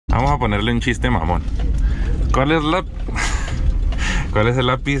Vamos a ponerle un chiste mamón. ¿Cuál es ¿Cuál es el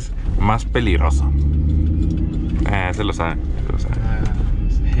lápiz más peligroso? Se lo saben.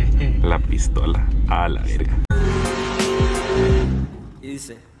 La pistola. A la verga.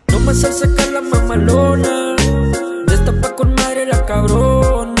 Dice: no me sé sacar la mamalona, destapa con madre la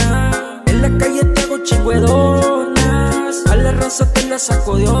cabrona. En la calle te hago chingüedonas, a la raza te la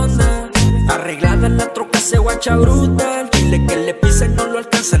saco de onda. Arreglada en la troca se guacha bruta, el chile que le pisa y no lo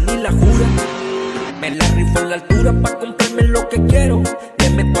alcanza ni la jura. Me la rifo en la altura pa' comprarme lo que quiero. Le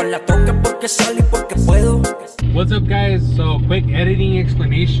meto a la troca porque sale y porque puedo. What's up guys, so quick editing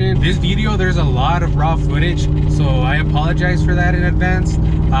explanation. This video, there's a lot of raw footage, so I apologize for that in advance.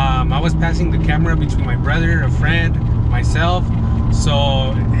 I was passing the camera between my brother, a friend, myself,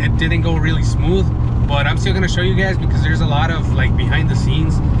 so it didn't go really smooth, but I'm still gonna show you guys because there's a lot of like behind the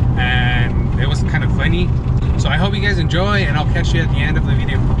scenes and it was kind of funny. So I hope you guys enjoy and I'll catch you at the end of the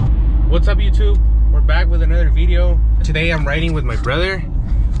video. What's up YouTube? We're back with another video. Today I'm riding with my brother.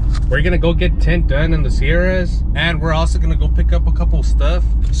 We're gonna go get tint done in the Sierras, and we're also gonna go pick up a couple stuff.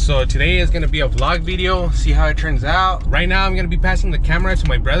 So today is gonna be a vlog video, see how it turns out. Right now I'm gonna be passing the camera to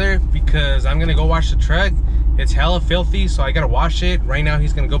my brother because I'm gonna go wash the truck. It's hella filthy, so I gotta wash it. Right now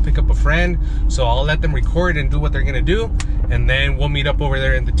he's gonna go pick up a friend, so I'll let them record and do what they're gonna do, and then we'll meet up over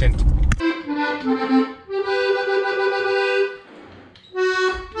there in the tint.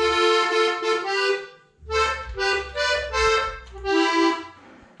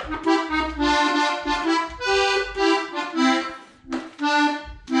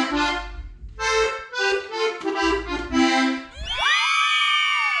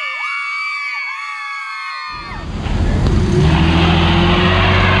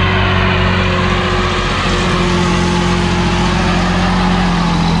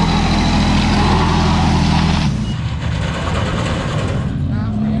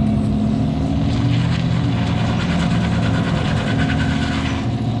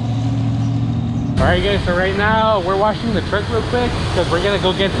 Alright guys, so right now we're washing the truck real quick because we're gonna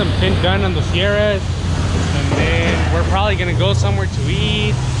go get some tint done on the Sierras, and then we're probably gonna go somewhere to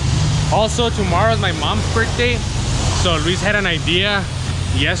eat. Also, tomorrow's my mom's birthday, so Luis had an idea.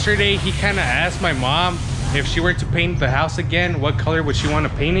 Yesterday he kind of asked my mom if she were to paint the house again, what color would she want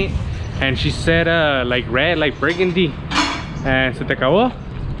to paint it, and she said like red, like burgundy. And se te acabó?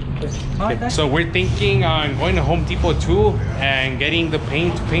 Okay. So we're thinking on going to Home Depot too and getting the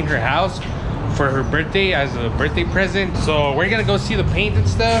paint to paint her house for her birthday as a birthday present. So we're gonna go see the paint and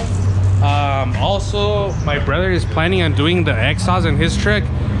stuff. Also, my brother is planning on doing the exhaust in his truck,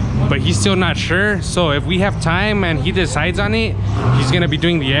 but he's still not sure. So if we have time and he decides on it, he's gonna be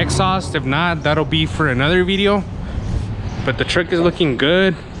doing the exhaust. If not, that'll be for another video. But the truck is looking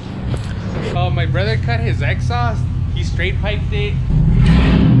good. So my brother cut his exhaust. He straight piped it.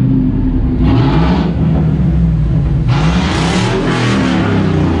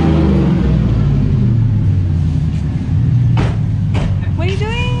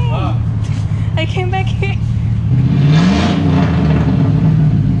 I came back here.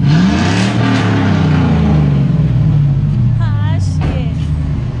 Ah, shit.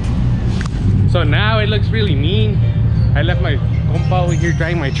 So now it looks really mean. I left my compa over here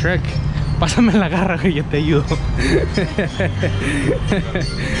driving my truck. Pásame la garra, que yo te ayudo.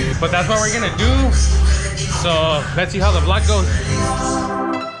 But that's what we're gonna do. So let's see how the vlog goes.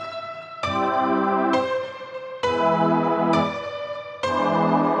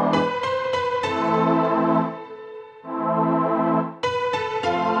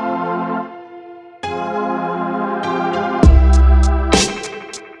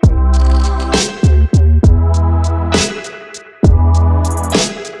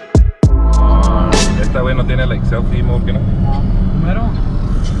 No tiene like selfie mode, ¿qué no? Número.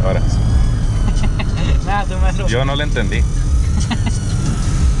 Ahora. Nah, número. Yo no le entendí.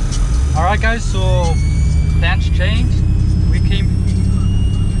 Alright guys, so plans changed. We came.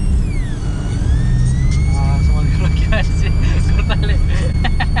 Se me olvidó lo que iba a decir. Córtale.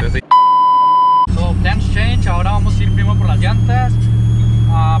 So plans change. Ahora vamos a ir primero por las llantas.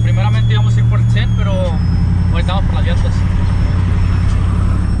 Primeramente íbamos a ir por el tint, pero ahorita vamos por las llantas.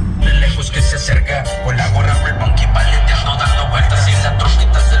 De lejos que se acerca con la gorra Red Monkey paleteando, dando vueltas y las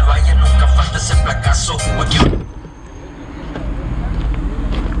troquitas del valle nunca falta ese placazo.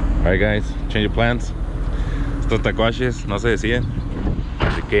 Alright guys, change of plans. Estos tacuaches no se deciden,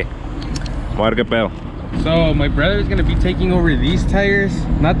 así que vamos a ver qué pedo. So my brother is gonna be taking over these tires,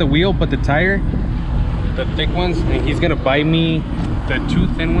 not the wheel but the tire, the thick ones, and he's gonna buy me the 2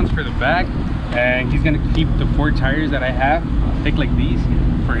 thin ones for the back, and he's gonna keep the 4 tires that I have, thick like these,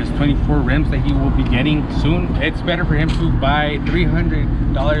 for his 24 rims that he will be getting soon. It's better for him to buy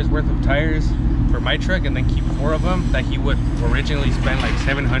 $300 worth of tires for my truck and then keep 4 of them that he would originally spend like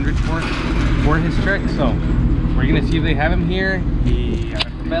 $700 for his truck. So we're gonna see if they have him here.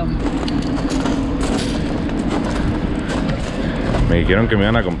 Me dijeron que me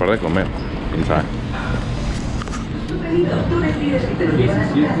iban a comprar de comer. ¿Quién sabe?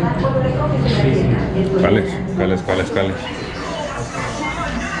 ¿Cuáles?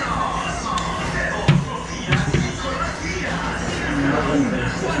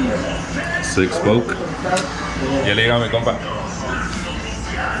 6 spoke. Ya le digo a mi compa.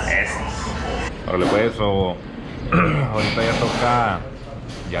 Órale pues, o ahorita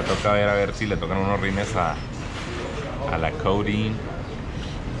ya toca ver a ver si le tocan unos rines a la codeine.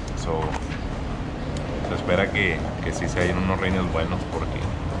 So, se espera que sí se hayan unos rines buenos porque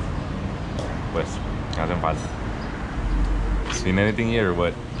pues hacen falta. Seen anything here or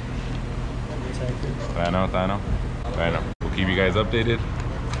what? I know. Bueno, we'll keep you guys updated.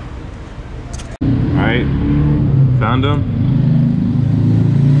 Alright, found them.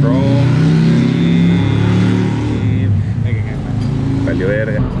 Valió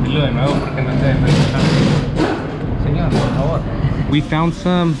verga. Dilo de nuevo porque no se señor, por favor. We found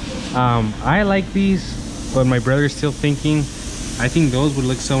some. I like these, but my brother's still thinking. I think those would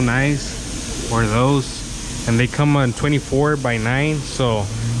look so nice, or those, and they come on 24x9, so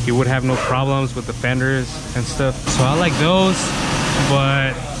he would have no problems with the fenders and stuff. So I like those,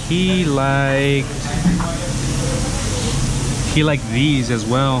 but he liked these as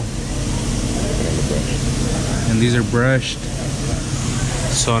well, and these are brushed.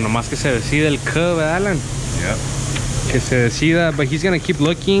 So nomás que se decida el cub, Alan. Yep. Que se decida, but he's gonna keep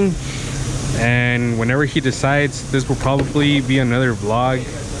looking, and whenever he decides, this will probably be another vlog.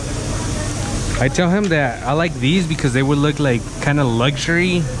 I tell him that I like these because they would look like kind of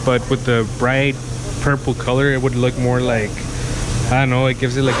luxury, but with the bright purple color it would look more like, I don't know, it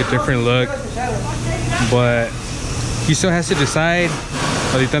gives it like a different look. But he still has to decide.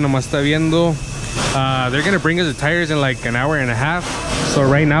 Ahorita nomás está viendo. They're gonna bring us the tires in like an hour and a half. So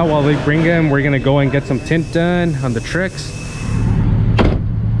right now, while they bring them, we're gonna go and get some tint done on the trucks.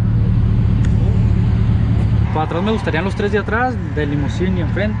 Para atrás me gustarían los 3 de atrás, de limusín y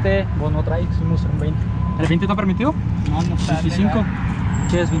enfrente. Vos no traes, un 20. ¿El 20 está permitido? No está. 25.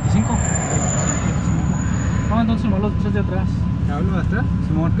 ¿Qué es 25? No, entonces los 3 de atrás. ¿Te hablo de atrás?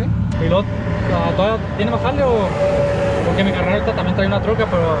 Simón, ¿qué? ¿Y luego, todavía tiene más jale o...? Porque mi carnal ahorita también trae una troca,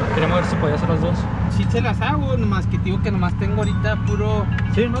 pero queremos ver si podía hacer las dos. Sí se las hago, nomás que digo que nomás tengo ahorita puro...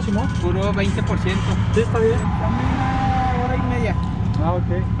 Sí, no, Simón. Puro 20%. Sí, está bien. Dame una hora y media. Ah,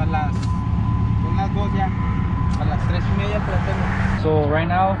 ok. Para las 2 ya. A las 3:30 te la tengo. So right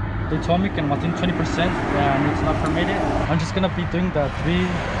now, they told me que nomás tiene 20% and it's not permitted. I'm just gonna be doing the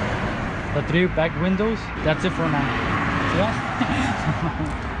three back windows. That's it for now.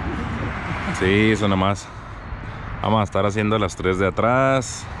 Sí, eso nomás. Vamos a estar haciendo las 3 de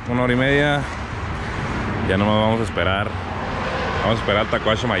atrás, 1 hora y media. Ya nomás vamos a esperar. Vamos a esperar al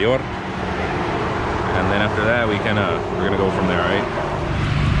tacuache mayor. And then after that, we're gonna go from there, right?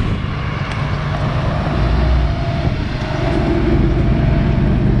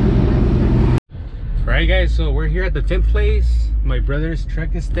 Alright guys, so we're here at the tint place. My brother's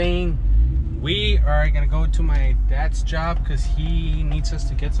truck is staying. We are gonna go to my dad's job because he needs us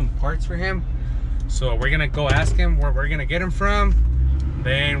to get some parts for him. So we're gonna go ask him where we're gonna get them from.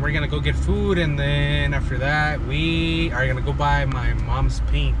 Then we're gonna go get food, and then after that we are gonna go buy my mom's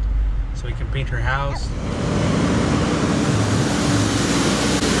paint so we can paint her house.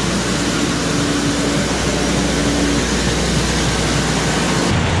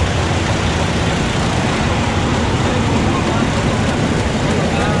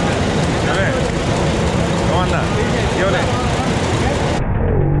 ¿Cómo anda? ¿Qué ole?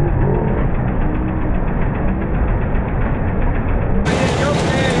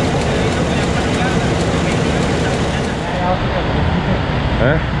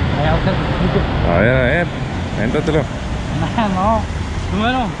 A ver, véntatelo. No,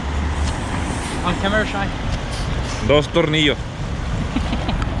 número. On camera shy. 2 tornillos.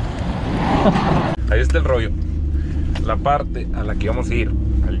 Ahí está el rollo. La parte a la que vamos a ir,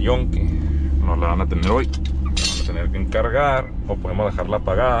 al yonque, nos la van a tener hoy. Vamos a tener que encargar o podemos dejarla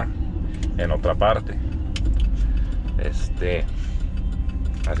apagada en otra parte.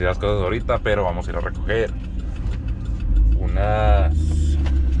 Así las cosas ahorita, pero vamos a ir a recoger unas...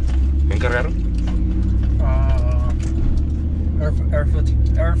 ¿Qué encargaron?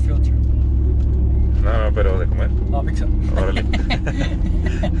 Air filter. No, pero de comer. No, pizza. Órale.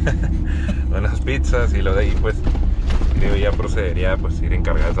 Unas pizzas y lo de ahí, pues Digo, ya procedería pues ir a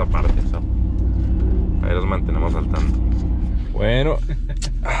encargar esa parte, ¿so? Ahí los mantenemos al tanto. Bueno,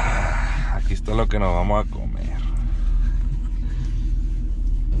 aquí está lo que nos vamos a comer.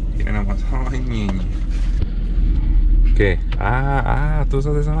 Miren nomás. Ay, ñeñe. ¿Qué? ¿Tú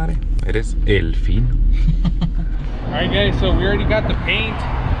usas esa madre? Eres el fino. Alright guys, so we already got the paint.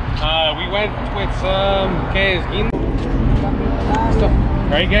 We went with some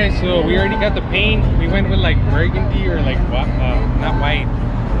Alright guys, so we already got the paint. We went with like burgundy or like not white.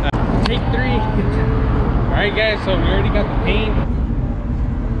 Take 3. Alright guys, so we already got the paint.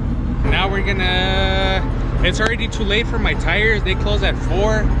 Now we're gonna, it's already too late for my tires. They close at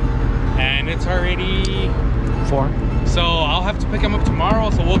 4 and it's already 4. so I'll have to pick them up tomorrow.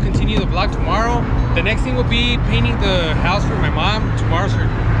 So we'll continue the vlog tomorrow. The next thing will be painting the house for my mom. Tomorrow's her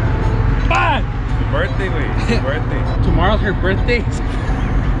Birthday, güey. Birthday. tomorrow's her birthday.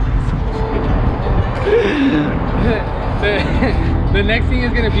 The next thing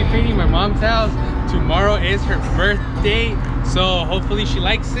is gonna be painting my mom's house. Tomorrow is her birthday, so hopefully she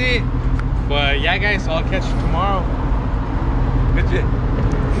likes it. But yeah guys, so I'll catch you tomorrow. Good shit.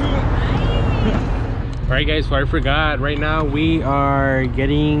 Alright guys, so I forgot, right now we are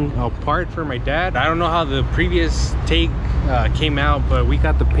getting a part for my dad. I don't know how the previous take came out, but we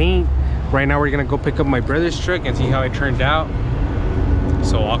got the paint. Right now we're gonna go pick up my brother's truck and see how it turned out.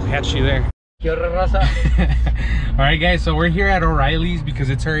 So I'll catch you there. Alright guys, so we're here at O'Reilly's because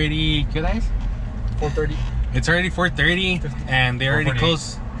it's already, ¿qué hora es? 4:30. It's already 4:30 and they already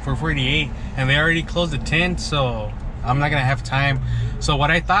closed 4:48 and they already closed the tent, so I'm not gonna have time. So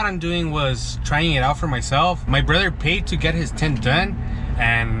what I thought on doing was trying it out for myself. My brother paid to get his tint done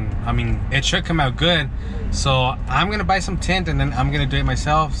and I mean it should come out good. So I'm gonna buy some tint and then I'm gonna do it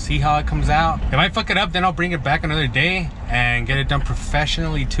myself, see how it comes out. If I fuck it up, then I'll bring it back another day and get it done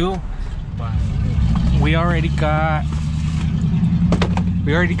professionally too. But we already got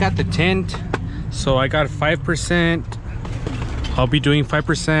the tint. So I got 5%. I'll be doing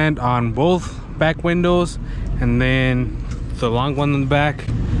 5% on both back windows and then the long one in the back.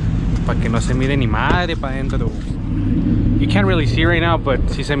 Pa que no se mire ni madre pa dentro. You can't really see right now, but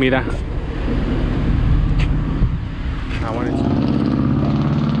sí se mira.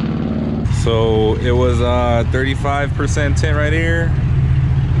 So it was 35% tint right here,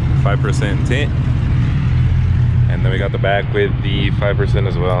 5% tint, and then we got the back with the 5%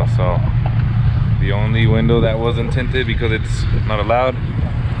 as well. So the only window that wasn't tinted because it's not allowed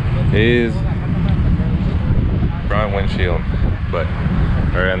is front windshield. But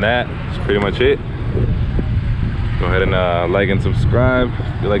other than that, that's pretty much it. Go ahead and like and subscribe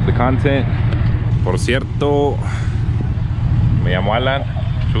if you like the content. Por cierto, me llamo Alan.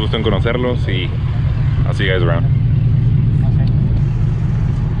 Mucho gusto en conocerlos y I'll see you guys around.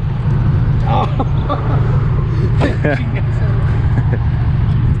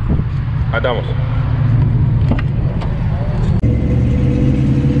 Ahí estamos.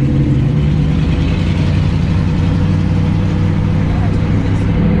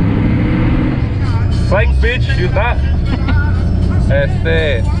 Like bitch, use that.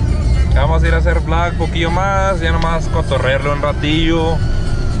 Vamos a ir a hacer vlog un poquillo más, ya nomás cotorrearlo un ratillo.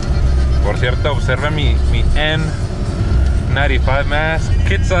 Por cierto, observen mi N95 mask,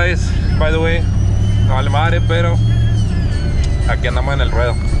 kid size, by the way. No vale madre, pero aquí andamos en el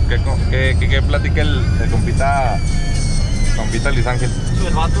ruedo. ¿Qué platica el compita Luis Ángel?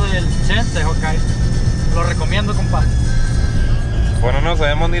 El vato del Tint se dejó caer. Lo recomiendo, compa. Bueno, no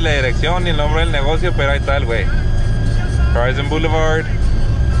sabemos ni la dirección ni el nombre del negocio, pero ahí está el güey. Horizon Boulevard,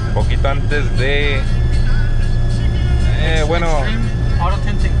 poquito antes de... bueno... Extreme Auto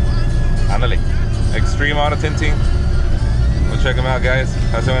Tinting. Ándale, Extreme Auto Tinting. Go check them out, guys.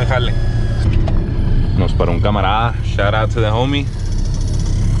 Hace buen jale. Nos paró un camarada. Shout out to the homie.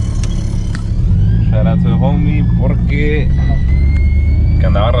 Shout out to the homie porque que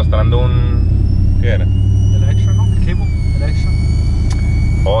andaba arrastrando un... ¿Qué era? El extra, ¿no? El cable, el extra.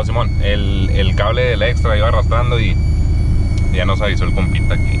 Oh, Simón, el cable del extra iba arrastrando y ya nos avisó el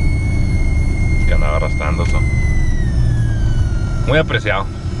compita que andaba arrastrando eso. Muy apreciado.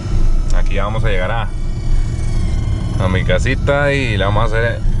 Aquí ya vamos a llegar a mi casita y le vamos a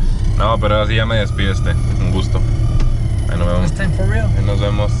hacer... No, pero así ya me despido. Un gusto. Ahí nos vemos. This time for real. Ahí nos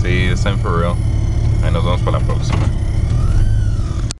vemos, sí, this time for real. Ahí nos vemos para la próxima.